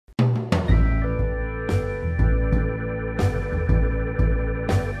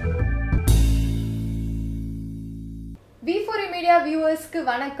viewers-க்கு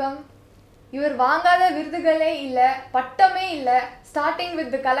வணக்கம். இவர் வாங்காத விருதுகளே இல்ல, பட்டமே இல்ல. Starting with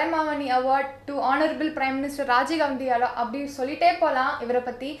the Kalaimamani Award to Honorable Prime Minister Rajiv Gandhi அப்படி சொல்லிட்டே போலாம் இவரை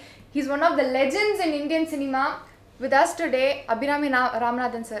பத்தி. He is one of the legends in Indian cinema. With us today, Abirami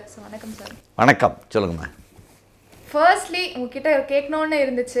Ramanathan sir. So வணக்கம் sir. வணக்கம், சொல்லுங்கம்மா. Firstly, உங்ககிட்ட கேட்கணும்னு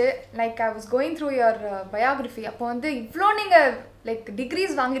இருந்துச்சு. Like I was going through your biography. அப்போ வந்து இவ்ளோ நீங்க like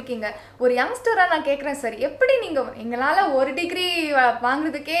degrees வாங்கிருக்கீங்க. ஒரு யங்ஸ்டரா நான் கேக்குறேன் சார், எப்படி நீங்க எங்களால ஒரு டிகிரி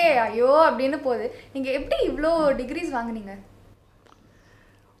வாங்குறதுக்கே ஐயோ அப்படினு போகுது. நீங்க எப்படி இவ்ளோ டிகிரிஸ் வாங்குனீங்க?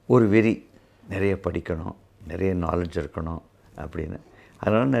 ஒரு வெறி, நிறைய படிக்கணும், நிறைய நாலேஜ் இருக்கணும் அப்படின்னு.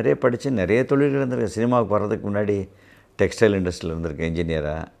 அதனால நிறைய படித்து நிறைய தொழில்கள் இருந்திருக்கேன். சினிமாவுக்கு வர்றதுக்கு முன்னாடி டெக்ஸ்டைல் இண்டஸ்ட்ரியில் இருந்திருக்கேன்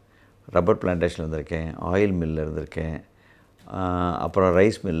இன்ஜினியராக, ரப்பர் பிளான்டேஷனில் இருந்திருக்கேன், ஆயில் மில்லில் இருந்திருக்கேன், அப்புறம்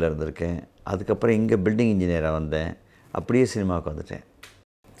ரைஸ் மில்லில் இருந்திருக்கேன். அதுக்கப்புறம் இங்கே பில்டிங் இன்ஜினியராக வந்தேன். அப்படியே சினிமாவுக்கு வந்துட்டேன்.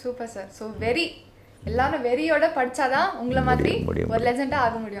 Super sir. ஸோ வெரி எல்லாரும் வெறியோட படித்தாதான் உங்களை மாதிரி ஒரு லெஜெண்டாக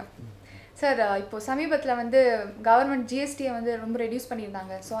ஆக முடியும். சார், இப்போது சமீபத்தில் வந்து கவர்மெண்ட் ஜிஎஸ்டியை வந்து ரொம்ப ரெடியூஸ்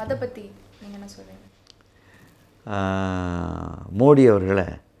பண்ணியிருந்தாங்க. ஸோ அதை பற்றி நீங்கள் என்ன சொல்கிறீங்க? மோடி அவர்களை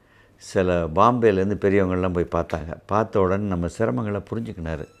சில பாம்பேலேருந்து பெரியவங்கள்லாம் போய் பார்த்தாங்க. பார்த்த உடனே நம்ம சிரமங்களை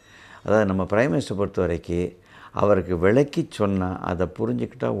புரிஞ்சுக்கினார். அதாவது நம்ம பிரைம் மினிஸ்டர் பொறுத்த வரைக்கும் அவருக்கு விளக்கி சொன்னால் அதை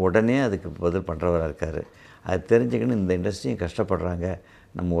புரிஞ்சுக்கிட்டால் உடனே அதுக்கு பதில் பண்ணுறவராக இருக்கார். அது தெரிஞ்சுக்கின்னு இந்த இண்டஸ்ட்ரியும் கஷ்டப்படுறாங்க,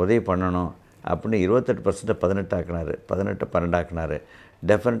 நம்ம உதவி பண்ணணும் அப்படின்னு 28% 18 ஆக்கினார், 18 12 ஆக்கினார்.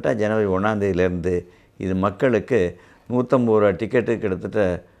 டெஃபினட்டாக ஜனவரி 1 இது மக்களுக்கு 150 ரூபா டிக்கெட்டு கிட்டத்தட்ட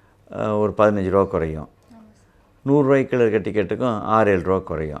ஒரு 15 ரூபா குறையும். 100 ரூபாய்க்கு இருக்க டிக்கெட்டுக்கும் 6-7 ரூபா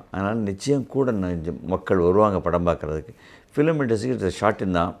குறையும். அதனால் நிச்சயம் கூட மக்கள் வருவாங்க படம் பார்க்குறதுக்கு. ஃபிலிம் இண்டஸ்ட்ரிக்கு ஷார்ட்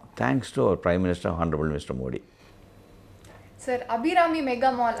இன் தான், thanks to our prime minister honourable mister Modi. Sir, Abirami mega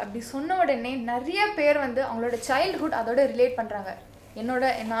mall அப்படி சொன்ன உடனே நிறைய பேர் வந்து அவங்களோட சைல்ட்ஹுட் அதோட ரிலேட் பண்ணுறாங்க.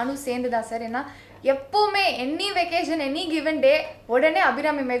 நானும் சேர்ந்து தான் சார். ஏன்னா எப்போவுமே எனி வெக்கேஷன் எனி கிவன் டே உடனே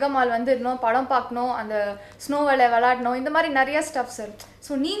அபிராமி மெகா மால் வந்துடணும், படம் பார்க்கணும், அந்த ஸ்னோவில் விளாடணும், இந்த மாதிரி நிறைய ஸ்டஃப் சார்.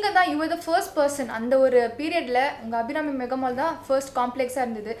 ஸோ நீங்கள் தான் you are the first person. அந்த ஒரு பீரியடில் உங்கள் அபிராமி மெகா மால் தான் ஃபர்ஸ்ட் காம்ப்ளெக்ஸாக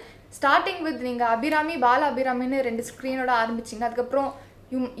இருந்தது. ஸ்டார்டிங் வித் நீங்கள் அபிராமி பால அபிராமின்னு 2 ஸ்க்ரீனோட ஆரம்பிச்சிங்க. அதுக்கப்புறம்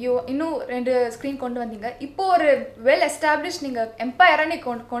இன்னும் 2 ஸ்க்ரீன் கொண்டு வந்தீங்க. இப்போ ஒரு வெல் எஸ்டாப்ளிஷ் நீங்கள் எம்பையராக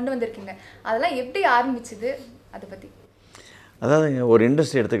கொண்டு வந்திருக்கீங்க. அதெல்லாம் எப்படி ஆரம்பிச்சுது, அதை பற்றி? அதாவது ஒரு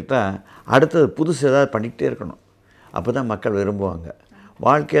இண்டஸ்ட்ரி எடுத்துக்கிட்டால் அடுத்தது புதுசு ஏதாவது பண்ணிக்கிட்டே இருக்கணும். அப்போ தான் மக்கள் விரும்புவாங்க.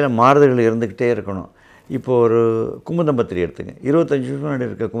 வாழ்க்கையில் மாறுதல்கள் இருந்துக்கிட்டே இருக்கணும். இப்போ ஒரு குமுதம்பத்திரி எடுத்துங்க. 25 வருஷம் முன்னாடி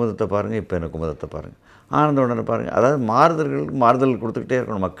இருக்க குமுதத்தை பாருங்கள், இப்போ என்ன குமுதத்தை பாருங்கள், ஆனந்த உடனே பாருங்கள். அதாவது மாறுதல் கொடுத்துக்கிட்டே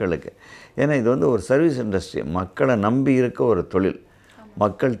இருக்கணும் மக்களுக்கு. ஏன்னா இது வந்து ஒரு சர்வீஸ் இண்டஸ்ட்ரி, மக்களை நம்பி இருக்க ஒரு தொழில்.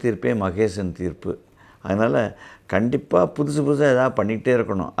 மக்கள் தீர்ப்பே மகேசன் தீர்ப்பு. அதனால் கண்டிப்பாக புதுசாக எதாவது பண்ணிக்கிட்டே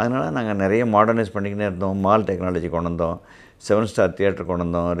இருக்கணும். அதனால் நாங்கள் நிறைய மாடர்னைஸ் பண்ணிக்கிட்டே இருந்தோம். மால் டெக்னாலஜி கொண்டு வந்தோம், 7 ஸ்டார் தியேட்டர் கொண்டு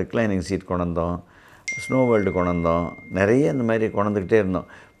வந்தோம், ரிக்ளைனிங் சீட் கொண்டு வந்தோம், ஸ்னோ வேர்ல்டு கொண்டு வந்தோம். நிறைய இந்த மாதிரி கொண்டு வந்துக்கிட்டே இருந்தோம்.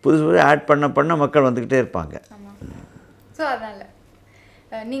 புதுசாக ஆட் பண்ண மக்கள் வந்துக்கிட்டே இருப்பாங்க. ஸோ அதனால்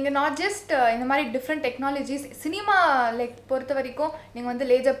நீங்கள் நாட் ஜஸ்ட் இந்த மாதிரி டிஃப்ரெண்ட் டெக்னாலஜிஸ் சினிமா லைக் பொறுத்த வரைக்கும் நீங்கள் வந்து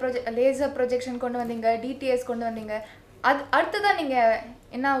லேசர் ப்ரொஜெக்ஷன் கொண்டு வந்தீங்க, டிடிஎஸ் கொண்டு வந்தீங்க. அடுத்ததாக நீங்கள்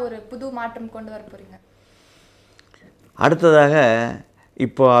என்ன ஒரு புது மாற்றம் கொண்டு வர போகிறீங்க? அடுத்ததாக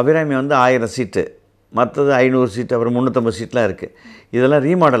இப்போ அபிராமி வந்து 1000 சீட்டு, மற்றது 500 சீட்டு, அப்புறம் 350 சீட்லாம் இருக்குது. இதெல்லாம்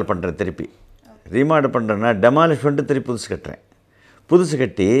ரீமாடல் பண்ணுறேன். திருப்பி ரீமாடல் பண்ணுறேன்னா டெமாலிஷ் பண்ணிட்டு திருப்பி புதுசு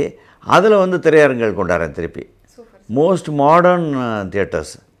கட்டி அதில் வந்து திரையரங்குகள் கொண்டாடுறேன் திருப்பி. Most modern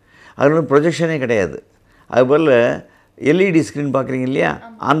theatres. அதில் வந்து ப்ரொஜெக்ஷனே கிடையாது. அதுபோல் எல்இடி ஸ்க்ரீன் பார்க்குறீங்க இல்லையா,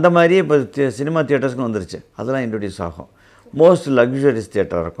 அந்த மாதிரியே இப்போ சினிமா தியேட்டர்ஸ்க்கும் வந்துருச்சு. அதெல்லாம் இன்ட்ரடியூஸ் ஆகும். மோஸ்ட் லக்ஸுரியஸ்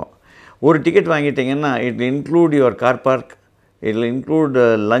தியேட்டராக இருக்கும். ஒரு ticket வாங்கிட்டிங்கன்னா it include your car park, it include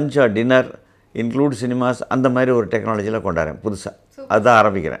lunch R dinner, include cinemas. அந்த மாதிரி ஒரு டெக்னாலஜியில் கொண்டாடுறேன் புதுசாக. அதுதான்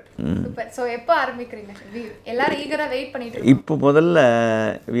ஆரம்பிக்கிறேன். ஸோ எப்போ ஆரம்பிக்கிறீங்க? எல்லாரும் ஈகராக வெயிட் பண்ணிட்டு. இப்போ முதல்ல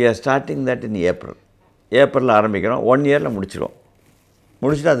we are starting that in ஏப்ரலில் ஆரம்பிக்கிறோம். 1 இயரில்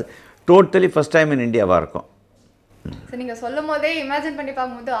முடிச்சுட்டு அது டோட்டலி ஃபஸ்ட் டைம் இன் இந்தியாவாக இருக்கும். ஸோ நீங்கள் சொல்லும் போதே இமேஜின் பண்ணி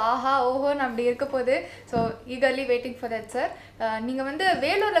பார்க்கும்போது ஆஹா ஓஹோன்னு அப்படி இருக்க போகுது. So eagerly waiting for that sir. நீங்கள் வந்து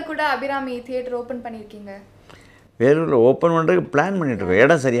வேலூரில் கூட அபிராமி தியேட்டர் ஓப்பன் பண்ணியிருக்கீங்க. வேலூரில் ஓப்பன் பண்ணுறதுக்கு பிளான் பண்ணிகிட்ருக்கோம்.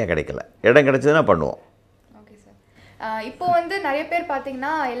 இடம் சரியாக கிடைக்கல. இடம் கிடைச்சதுன்னா பண்ணுவோம். Okay sir. இப்போ வந்து நிறைய பேர்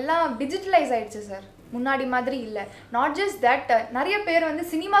பார்த்தீங்கன்னா எல்லாம் டிஜிட்டலைஸ் ஆகிடுச்சு சார், முன்னாடி மாதிரி இல்லை. நாட் ஜஸ்ட் தட், நிறைய பேர் வந்து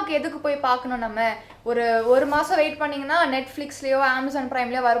சினிமாவுக்கு எதுக்கு போய் பார்க்கணும், நம்ம ஒரு மாதம் வெயிட் பண்ணிங்கன்னா நெட்ஃப்ளிக்ஸ்லேயோ அமேசான்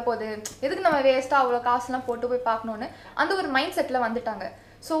ப்ரைம்லேயோ வரப்போகுது, எதுக்கு நம்ம வேஸ்ட்டாக அவ்வளோ காசுலாம் போட்டு போய் பார்க்கணுன்னு அந்த ஒரு மைண்ட் செட்டில் வந்துட்டாங்க.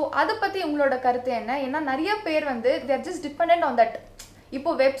 ஸோ அதை பற்றி உங்களோட கருத்து என்ன? ஏன்னா நிறைய பேர் வந்து தேர் ஜஸ்ட் டிபெண்ட் ஆன் தட்.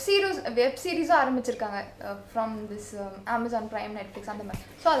 இப்போ வெப் சீரிஸும் ஆரம்பிச்சிருக்காங்க from this Amazon prime, Netflix அந்த மாதிரி.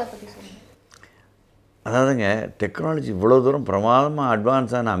 ஸோ அதை பற்றி சொல்லுங்கள். அதாவதுங்க, டெக்னாலஜி இவ்வளோ தூரம் பிரமாதமாக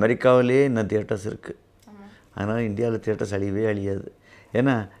அட்வான்ஸான அமெரிக்காவிலேயே இன்னும் தியேட்டர்ஸ் இருக்குது. அதனால் இந்தியாவில் தியேட்டர்ஸ் அழியவே அழியாது.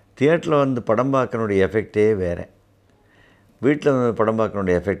 ஏன்னா தியேட்டரில் வந்து படம் பார்க்கணுடைய எஃபெக்டே வேறு, வீட்டில் வந்து படம்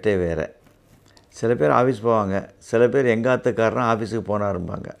பார்க்கணுடைய எஃபெக்டே வேறு. சில பேர் ஆஃபீஸ் போவாங்க, சில பேர் எங்காத்துக்காரன் ஆஃபீஸுக்கு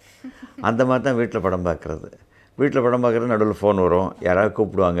போனாரும்பாங்க. அந்த மாதிரி தான் வீட்டில் படம் பார்க்குறது. வீட்டில் படம் பார்க்குறது நடுவில் ஃபோன் வரும், யாராவது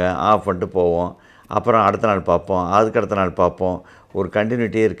கூப்பிடுவாங்க, ஆஃப் பண்ணிட்டு போவோம், அப்புறம் அடுத்த நாள் பார்ப்போம், அதுக்கு அடுத்த நாள் பார்ப்போம், ஒரு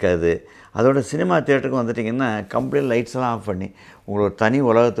கண்டினியூட்டியே இருக்காது. அதோட சினிமா தியேட்டருக்கு வந்துட்டிங்கன்னா கம்ப்ளீட் லைட்ஸ் எல்லாம் ஆஃப் பண்ணி உங்களை ஒரு தனி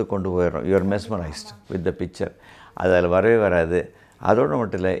உலகத்துக்கு கொண்டு போயிடும். You are mesmerised with the picture. அது அதில் வரவே வராது. அதோடு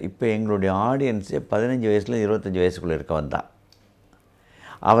மட்டும் இல்லை, இப்போ எங்களுடைய ஆடியன்ஸே 15 வயசுல 25 வயசுக்குள்ளே இருக்க வந்தான்.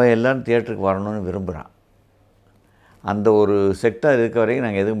 அவன் எல்லோரும் தியேட்டருக்கு வரணும்னு விரும்புகிறான். அந்த ஒரு செக்டார் இருக்க வரைக்கும்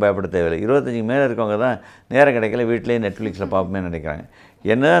நாங்கள் எதுவும் பயப்பட தேவையில்லை. 25 மேலே இருக்கவங்க தான் நேரம் கிடைக்கல, வீட்டிலேயே நெட்ஃப்ளிக்ஸில் பார்ப்போமே நினைக்கிறாங்க.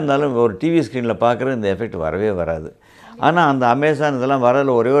 என்ன இருந்தாலும் ஒரு டிவி ஸ்க்ரீனில் பார்க்குறது இந்த எஃபெக்ட் வரவே வராது. ஆனால் அந்த அமேசான் இதெல்லாம்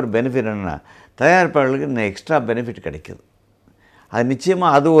வரதில் ஒரே ஒரு பெனிஃபிட் என்னென்னா, தயாரிப்பாளர்களுக்கு இந்த எக்ஸ்ட்ரா பெனிஃபிட் கிடைக்கிது. அது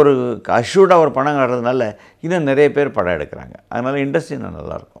நிச்சயமாக அது ஒரு அஷ்யூர்டாக ஒரு பணம் காட்டுறதுனால இன்னும் நிறைய பேர் படம் எடுக்கிறாங்க. அதனால் இண்டஸ்ட்ரி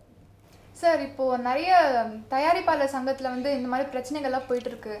நல்லாயிருக்கும். சார், இப்போது நிறைய தயாரிப்பாளர் சங்கத்தில் வந்து இந்த மாதிரி பிரச்சனைகள்லாம்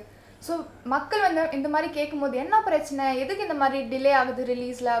போயிட்டுருக்கு. ஸோ மக்கள் வந்து இந்த மாதிரி கேட்கும்போது என்ன பிரச்சனை, எதுக்கு இந்த மாதிரி டிலே ஆகுது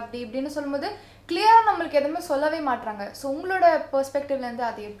ரிலீஸில் அப்படி இப்படின்னு சொல்லும்போது கிளியராக நம்மளுக்கு எதுவுமே சொல்லவே மாட்டுறாங்க. ஸோ உங்களோட பெர்ஸ்பெக்டிவ்லேருந்து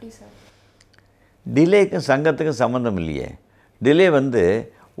அது எப்படி சார்? டிலேக்கும் சங்கத்துக்கும் சம்மந்தம் இல்லையே. டிலே வந்து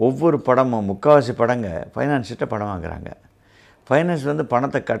ஒவ்வொரு படமும் முக்கால்வாசி படங்க ஃபைனான்ஸ்கிட்ட படம் வாங்குறாங்க. ஃபைனான்ஸ் வந்து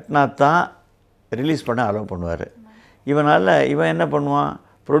பணத்தை கட்டினா தான் ரிலீஸ் பண்ண அலோவ் பண்ணுவார். இவன் என்ன பண்ணுவான்,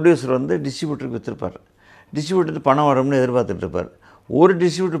 ப்ரொடியூசர் வந்து டிஸ்ட்ரிபியூட்டருக்கு விற்றுருப்பார். டிஸ்ட்ரிபியூட்டருக்கு பணம் வரும்னு எதிர்பார்த்துட்டு இருப்பார். ஒரு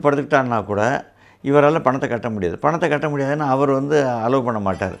டிஸ்ட்ரிபியூட்டர் படுத்துக்கிட்டான்னா கூட இவரால் பணத்தை கட்ட முடியாது. பணத்தை கட்ட முடியாதுன்னா அவர் வந்து அலோவ் பண்ண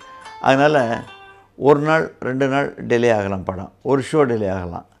மாட்டார். அதனால் ஒரு நாள் 2 நாள் டிலே ஆகலாம், படம் ஒரு ஷோ டிலே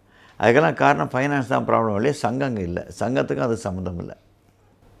ஆகலாம். அதுக்கெல்லாம் காரணம் ஃபைனான்ஸ் தான் ப்ராப்ளம் இல்லையே, சங்கங்க இல்லை. சங்கத்துக்கும் அது சம்மந்தம் இல்லை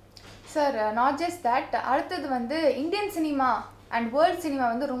சார். நாட் ஜஸ்ட் தட், அடுத்தது வந்து Indian cinema and world cinema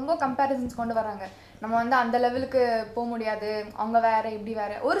வந்து ரொம்ப கம்பேரிசன்ஸ் கொண்டு வராங்க. நம்ம வந்து அந்த லெவலுக்கு போக முடியாது, அவங்க வேறு இப்படி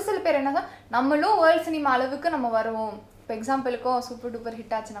வேறு. ஒரு சில பேர் என்னன்னா நம்மளும் வேர்ல்ட் சினிமா அளவுக்கு நம்ம வருவோம். இப்போ எக்ஸாம்பிளுக்கும் சூப்பர் டூப்பர்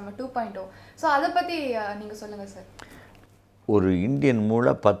ஹிட் ஆச்சு நம்ம 2.0. ஸோ அதை பற்றி நீங்கள் சொல்லுங்கள் சார். ஒரு இந்தியன்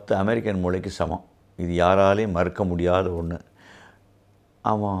மூளை 10 அமெரிக்கன் மூளைக்கு சமம். இது யாராலையும் மறுக்க முடியாத ஒன்று.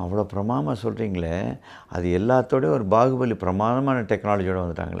 ஆமாம், அவ்வளோ பிரமாதமாக சொல்கிறீங்களே, அது எல்லாத்தோடையும் ஒரு பாகுபலி பிரமாதமான டெக்னாலஜியோடு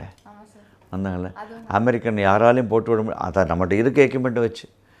வந்துட்டாங்களே, வந்தாங்களே. அமெரிக்கன் யாராலையும் போட்டு விட முடியும். அதான் நம்மகிட்ட இருக்க எக்யூப்மெண்ட்டை வச்சு,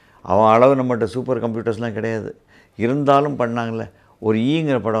 அவன் அளவு நம்மகிட்ட சூப்பர் கம்ப்யூட்டர்ஸ்லாம் கிடையாது, இருந்தாலும் பண்ணாங்களே. ஒரு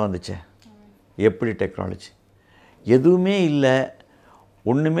ஈங்கிற படம் வந்துச்சே, எப்படி டெக்னாலஜி, எதுவுமே இல்லை,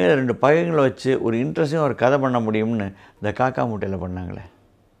 ஒன்றுமே 2 பகைங்களை வச்சு ஒரு இன்ட்ரெஸ்டிங் ஒரு கதை பண்ண முடியும்னு இந்த காக்கா மூட்டையில் பண்ணாங்களே.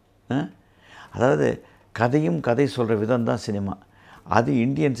 அதாவது கதையும் கதை சொல்கிற விதம் தான் சினிமா. அது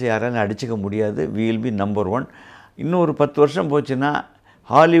இந்தியன்ஸை யாராலும் அடிச்சிக்க முடியாது. We will be number 1. இன்னும் ஒரு 10 வருஷம் போச்சுன்னா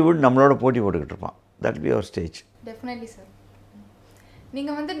ஹாலிவுட் நம்மளோட போட்டி போட்டுக்கிட்டு இருப்பான். That B our stage. Definitely sir.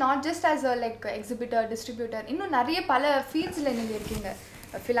 நீங்கள் வந்து not just as a like exhibitor, distributor, இன்னும் நிறைய பல ஃபீல்ட்ஸில் நீங்கள் இருக்கீங்க.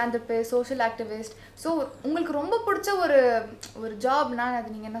 ஃபிலாந்தபிஸ்ட், சோஷியல் ஆக்டிவிஸ்ட். ஸோ உங்களுக்கு ரொம்ப பிடிச்ச ஒரு ஜாப்னா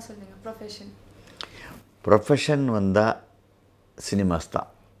அது நீங்கள் என்ன சொல்வீங்க? ப்ரொஃபஷன் வந்தால் சினிமாஸ் தான்.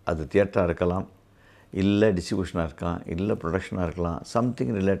 அது தியேட்டராக இருக்கலாம், இல்லை டிஸ்ட்ரிபியூஷனாக இருக்கலாம், இல்லை ப்ரொடக்ஷனாக இருக்கலாம்,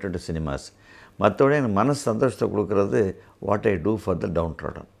 சம்திங் ரிலேட்டட் டு சினிமாஸ். மற்றபடி எனக்கு மனசு சந்தோஷத்தை கொடுக்குறது what I two for the down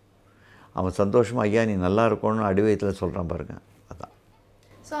trodden. அவன் சந்தோஷமாக ஐயா நீ நல்லா இருக்கணும்னு அடிவயத்தில் சொல்கிறான் பாருங்க, அதான்.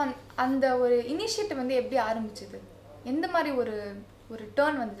 ஸோ அந்த ஒரு இனிஷியேட்டிவ் வந்து எப்படி ஆரம்பிச்சது? எந்த மாதிரி ஒரு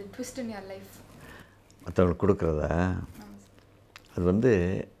டர்ன் வந்தது, ட்விஸ்ட் இன் யுவர் லைஃப்? மற்றவங்களுக்கு கொடுக்குறதா? அது வந்து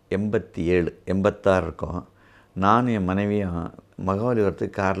 87, 86 இருக்கும். நானும் என் மனைவியும்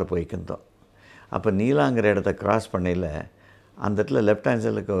மகாபலிபுரத்துக்கு காரில் போய்க்கிருந்தோம். அப்போ நீலாங்கிற இடத்த கிராஸ் பண்ணையில் அந்த இடத்துல லெஃப்ட் ஹேண்ட்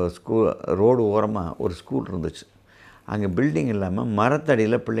சைடில் ரோடு ஓரமாக ஒரு ஸ்கூல் இருந்துச்சு. அங்கே பில்டிங் இல்லாமல்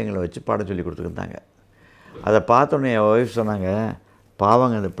மரத்தடியில் பிள்ளைங்களை வச்சு பாடம் சொல்லி கொடுத்துருந்தாங்க. அதை பார்த்தோன்னே என் ஒய்ஃப் சொன்னாங்க,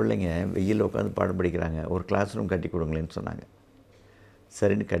 பாவங்க அந்த பிள்ளைங்க வெயில் உட்காந்து பாடம் படிக்கிறாங்க, ஒரு கிளாஸ் ரூம் கட்டி கொடுங்களேன்னு சொன்னாங்க.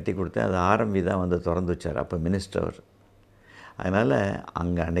 சரின்னு கட்டி கொடுத்தேன். அது ஆரம்பி தான் வந்து திறந்து வச்சார், அப்போ மினிஸ்டர் அவர். அதனால்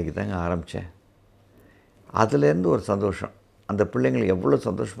அங்கே அன்றைக்கி தாங்க ஆரம்பித்தேன். அதுலேருந்து ஒரு சந்தோஷம், அந்த பிள்ளைங்களுக்கு எவ்வளோ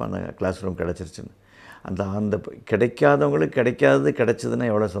சந்தோஷமாக அந்த கிளாஸ் ரூம் கிடச்சிருச்சுன்னு. அந்த கிடைக்காதவங்களுக்கு கிடைச்சதுன்னா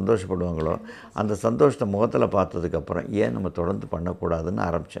எவ்வளோ சந்தோஷப்படுவாங்களோ, அந்த சந்தோஷத்தை முகத்தில் பார்த்ததுக்கப்புறம் ஏன் நம்ம தொடர்ந்து பண்ணக்கூடாதுன்னு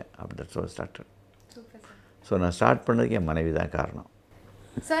ஆரம்பித்தேன். அப்படி தட்ஸ் ஸ்டார்டட். ஸோ நான் ஸ்டார்ட் பண்ணதுக்கு என் மனைவி தான் காரணம்.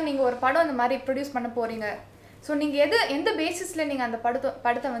 சார், நீங்கள் ஒரு படம் இந்த மாதிரி ப்ரொடியூஸ் பண்ண போகிறீங்க. ஸோ நீங்கள் எந்த பேசிஸில் நீங்கள் அந்த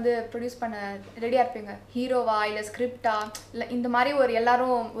படத்தை வந்து ப்ரொடியூஸ் பண்ண ரெடியாக இருப்பீங்க? ஹீரோவா, இல்லை ஸ்கிரிப்டா, இல்லை இந்த மாதிரி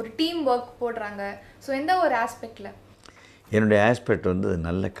எல்லாரும் ஒரு டீம் ஒர்க் போடுறாங்க. ஸோ எந்த ஒரு ஆஸ்பெக்டில்? என்னுடைய ஆஸ்பெக்ட் வந்து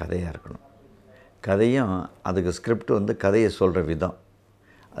நல்ல கதையாக இருக்கணும். கதையும் அதுக்கு ஸ்கிரிப்ட் வந்து கதையை சொல்கிற விதம்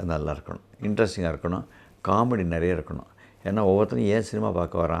அது நல்லா இருக்கணும், இன்ட்ரெஸ்டிங்காக இருக்கணும், காமெடி நிறைய இருக்கணும். ஏன்னா ஒவ்வொருத்தரும் ஏன் சினிமா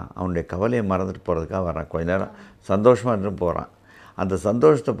பார்க்க வரான், அவனுடைய கவலையை மறந்துட்டு போகிறதுக்காக வரான், கொஞ்ச நேரம் சந்தோஷமாக இருந்துட்டு போகிறான். அந்த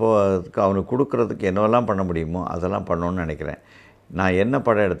சந்தோஷத்தை போகிறதுக்கு அவனுக்கு கொடுக்குறதுக்கு என்னவெல்லாம் பண்ண முடியுமோ அதெல்லாம் பண்ணணுன்னு நினைக்கிறேன். நான் என்ன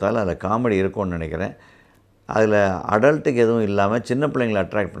படம் எடுத்தாலும் அதில் காமெடி இருக்கும்னு நினைக்கிறேன். அதில் அடல்ட்டுக்கு எதுவும் இல்லாமல் சின்ன பிள்ளைங்களை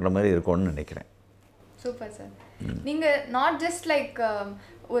அட்ராக்ட் பண்ணுற மாதிரி இருக்கும்னு நினைக்கிறேன். Super sir. நீங்கள் நாட் ஜஸ்ட் லைக்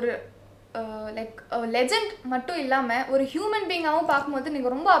ஒரு லெஜெண்ட் மட்டும் இல்லாமல் ஒரு ஹியூமன் பீயிங்காகவும் பார்க்கும்போது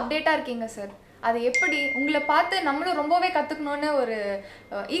நீங்கள் ரொம்ப அப்டேட்டாக இருக்கீங்க சார். அது எப்படி உங்களை பார்த்து நம்மளும் ரொம்பவே கற்றுக்கணுன்னு ஒரு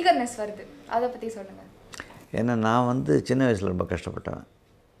ஈகர்னஸ் வருது, அதை பற்றி சொல்லுங்கள். ஏன்னா நான் சின்ன வயசில் ரொம்ப கஷ்டப்பட்டேன்.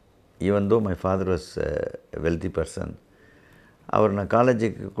 Even though my father was wealthy person. அவர் நான்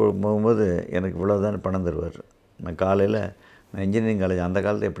காலேஜுக்கு போகும்போது எனக்கு இவ்வளோதான் பணம் தருவார். நான் இன்ஜினியரிங் காலேஜ் அந்த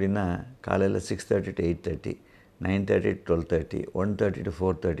காலத்தில் எப்படின்னா காலையில் 6:30 to 8:30, 9:30 to 12:30, 1:30 to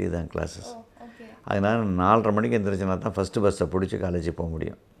 4:30 தான் கிளாஸஸ். அதனால் 4:30 மணிக்கு எழுந்திரிச்சினா தான் ஃபஸ்ட்டு பஸ்ஸை பிடிச்சி காலேஜுக்கு போக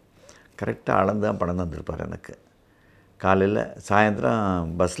முடியும். கரெக்டாக அளந்து தான் பணம் தந்துருப்பார் எனக்கு. காலையில்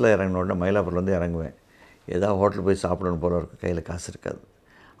சாயந்தரம் பஸ்ஸில் இறங்கினோடனே மயிலாப்பூர்லேருந்து இறங்குவேன். ஏதாவது ஹோட்டலில் போய் சாப்பிடணும் போல இருக்கும், கையில் காசு இருக்காது.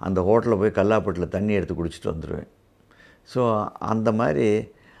 அந்த ஹோட்டலில் போய் கல்லாப்பட்டில் தண்ணி எடுத்து குடிச்சிட்டு வந்துடுவேன். ஸோ அந்த மாதிரி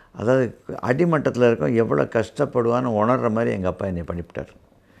அதாவது அடிமட்டத்தில் இருக்கும் எவ்வளோ கஷ்டப்படுவான்னு உணர்கிற மாதிரி எங்கள் அப்பா என்னை பண்ணிவிட்டார்.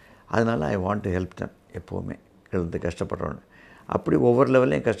 அதனால் I want to help them. எப்போவுமே எழுந்து கஷ்டப்படுறோன்னு அப்படி ஒவ்வொரு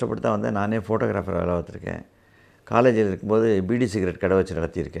லெவல்லையும் கஷ்டப்பட்டு தான் வந்தேன். நானே ஃபோட்டோகிராஃபர் வேலை பார்த்துருக்கேன். காலேஜில் இருக்கும்போது பீடி சிகரெட் கடை வச்சு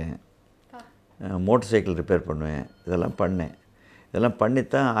நடத்தியிருக்கேன். மோட்டர் சைக்கிள் ரிப்பேர் பண்ணுவேன். இதெல்லாம் பண்ணேன். இதெல்லாம்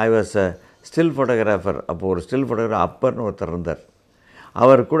பண்ணித்தான் ஐ வாஸ் ஸ்டில் ஃபோட்டோகிராஃபர். அப்போது ஒரு ஸ்டில் ஃபோட்டோகிராஃபர் அப்பர்னு ஒருத்தர் இருந்தார்.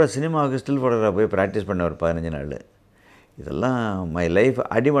 அவர் கூட சினிமாவுக்கு ஸ்டில் ஃபோட்டோகிராஃபர் போய் ப்ராக்டிஸ் பண்ண ஒரு 15 நாள். இதெல்லாம் மை லைஃப்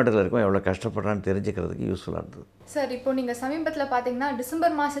அடிமட்டத்தில் இருக்கும் எவ்வளோ கஷ்டப்படுறான்னு தெரிஞ்சுக்கிறதுக்கு யூஸ்ஃபுல்லாக இருந்தது. சார் இப்போ நீங்கள் சமீபத்தில் பார்த்தீங்கன்னா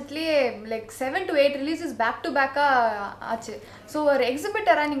டிசம்பர் மாதத்துலேயே like 7 to 8 releases back to பேக்காக ஆச்சு. ஸோ ஒரு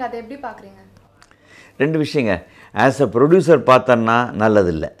எக்ஸிபிட்டராக நீங்கள் அதை எப்படி பார்க்குறீங்க? 2 விஷயங்க. ஆஸ் அ ப்ரொடியூசர் பார்த்தோன்னா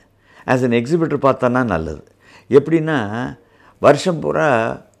நல்லதில்லை, ஆஸ் அன் எக்ஸிபிட்டர் பார்த்தோன்னா நல்லது. எப்படின்னா வருஷம் பூரா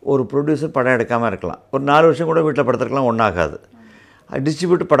ஒரு ப்ரொடியூசர் படம் எடுக்காமல் இருக்கலாம், ஒரு 4 வருஷம் கூட வீட்டில் படுத்துருக்கலாம், ஒன்றாகாது.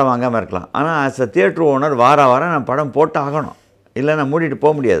 டிஸ்ட்ரிபியூட்டர் படம் வாங்காமல் இருக்கலாம். ஆனால் ஆஸ் அ தியேட்ரு ஓனர் வாரம் நான் படம் போட்டு ஆகணும், இல்லை நான் மூடிட்டு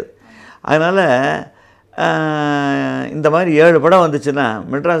போக முடியாது. அதனால் இந்த மாதிரி 7 படம் வந்துச்சுன்னா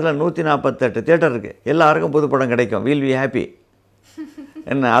மெட்ராஸில் 148 தியேட்டர் இருக்குது, எல்லாருக்கும் புது படம் கிடைக்கும். We'll be happy.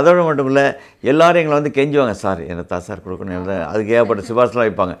 என்ன அதோடு மட்டும் இல்லை, எல்லோரும் எங்களை கெஞ்சுவாங்க, சார் என்ன தான் சார் கொடுக்கணும், அதுக்கு ஏகப்பட்ட சிபாரிசுலாம்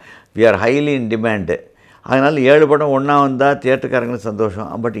வைப்பாங்க. We are highly in demand. அதனால் 7 படம் ஒன்றா வந்தால் தியேட்டருக்காரங்களுக்கு சந்தோஷம்,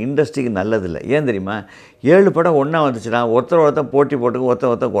 பட் இண்டஸ்ட்ரிக்கு நல்லதில்லை. ஏன் தெரியுமா? 7 படம் ஒன்றா வந்துச்சுன்னா ஒருத்தர் போட்டி போட்டுக்கு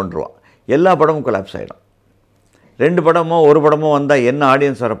ஒருத்தர் கொண்டுருவான், எல்லா படமும் கொலாப்ஸ் ஆகிடும். 2 படமோ 1 படமோ வந்தால் என்ன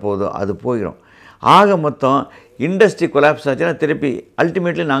ஆடியன்ஸ் வரப்போகுதோ அது போயிடும். ஆக மொத்தம் இண்டஸ்ட்ரி கொலாப்ஸ் ஆச்சுன்னா திருப்பி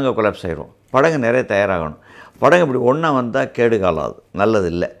அல்டிமேட்லி நாங்கள் கொலாப்ஸ் ஆகிடுவோம். படங்கள் நிறைய தயாராகணும். படங்கள் இப்படி ஒன்றா வந்தால் கேடு காலம், அது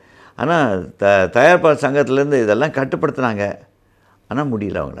நல்லதில்லை. ஆனால் தயாரிப்பாளர் சங்கத்திலேருந்து இதெல்லாம் கட்டுப்படுத்தினாங்க, ஆனால்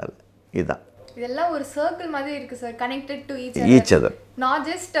முடியல அவங்களால. இதுதான் இதெல்லாம் ஒரு சர்க்கிள் மாதிரி இருக்கு sir, connected to each other. Not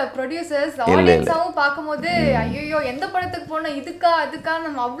just producers, ஆடியன்ஸாவும் பார்க்கும்போது ஐயோ எந்த படத்துக்கு போனோம், இதுக்கா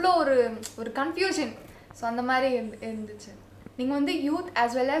நம்ம அவ்வளோ ஒரு கன்ஃபியூஷன். ஸோ அந்த மாதிரி இருந்துச்சு. நீங்கள் youth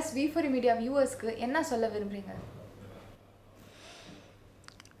as well as V4 media வியூவர்ஸ்க்கு என்ன சொல்ல விரும்புகிறீங்க?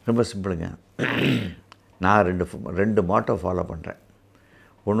 ரொம்ப சிம்பிளுங்க. நான் ரெண்டு மாட்டோ ஃபாலோ பண்ணுறேன்.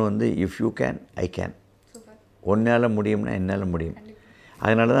 ஒன்று if you can I can. ஒன்றால் முடியும்னா என்னால் முடியும்.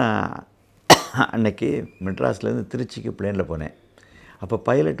 அதனால தான் அன்னைக்கு மெட்ராஸ்லேருந்து திருச்சிக்கு பிளேனில் போனேன். அப்போ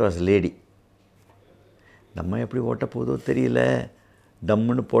பைலட் வாஸ் லேடி. நம்ம எப்படி ஓட்ட போதோ தெரியல,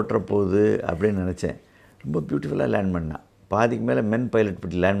 டம்முன்னு போட்டுற போகுது அப்படின்னு நினச்சேன். ரொம்ப பியூட்டிஃபுல்லாக லேண்ட் பண்ணான். பாதிக்கு மேலே மென் பைலட்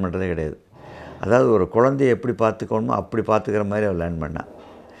இப்படி லேண்ட் பண்ணுறதே கிடையாது. அதாவது ஒரு குழந்தைய எப்படி பார்த்துக்கணுமோ அப்படி பார்த்துக்கிற மாதிரி அவள் லேண்ட் பண்ணான்.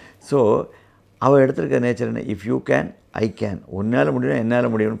 ஸோ அவள் எடுத்துருக்க நேச்சர் என்ன, if you can I can. உன்னால் முடியும்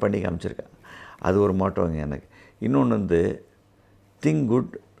என்னால் முடியும்னு பண்ணி காமிச்சிருக்கான். அது ஒரு மோட்டோங்க எனக்கு. இன்னொன்று think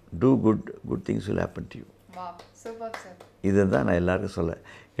good, two good, good things will happen to you. இதுதான் நான் எல்லாருக்கும் சொல்ல,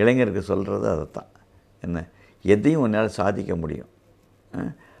 இளைஞருக்கு சொல்கிறது அதை தான். என்ன, எதையும் உன்னால் சாதிக்க முடியும்.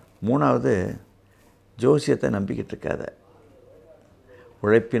 3வது ஜோசியத்தை நம்பிக்கிட்டு இருக்காத.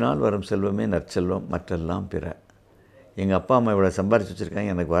 உழைப்பினால் வரும் செல்வமே நற்செல்வம், மற்றெல்லாம் பிற. எங்கள் அப்பா அம்மா இவ்வளோ சம்பாரிச்சு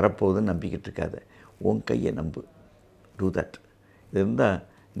வச்சுருக்காங்க, எனக்கு வரப்போகுதுன்னு நம்பிக்கிட்டு இருக்காத. உன் கையை நம்பு. Do that. இது இருந்தால்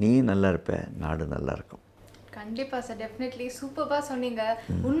நீ நல்லா இருப்ப, நாடு நல்லா இருக்கும். கண்டிப்பாக சார், டெஃபினெட்லி சூப்பராக சொன்னீங்க.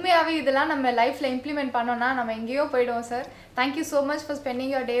 உண்மையாகவே இதெல்லாம் நம்ம லைஃப்பில் இம்ப்ளிமெண்ட் பண்ணோன்னா நம்ம எங்கேயோ போயிடுவோம் sir. Thank you so much for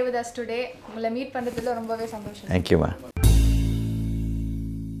spending your day with us today. உங்களை மீட் பண்ணுறதுல ரொம்பவே சந்தோஷம். தேங்க்யூமா.